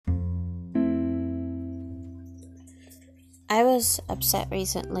I was upset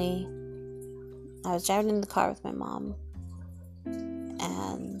recently. I was driving in the car with my mom,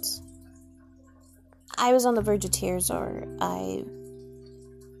 and I was on the verge of tears, or I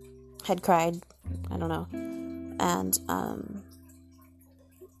had cried, I don't know, and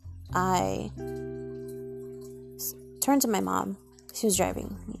I turned to my mom. She was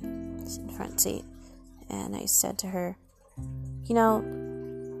driving, in the front seat, and I said to her,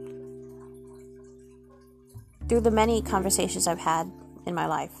 through the many conversations I've had in my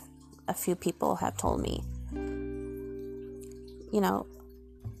life, a few people have told me,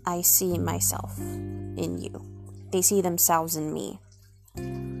 I see myself in you. They see themselves in me.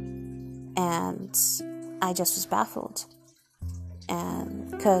 And I just was baffled.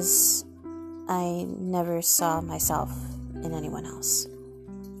 And because I never saw myself in anyone else.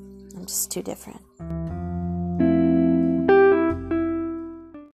 I'm just too different.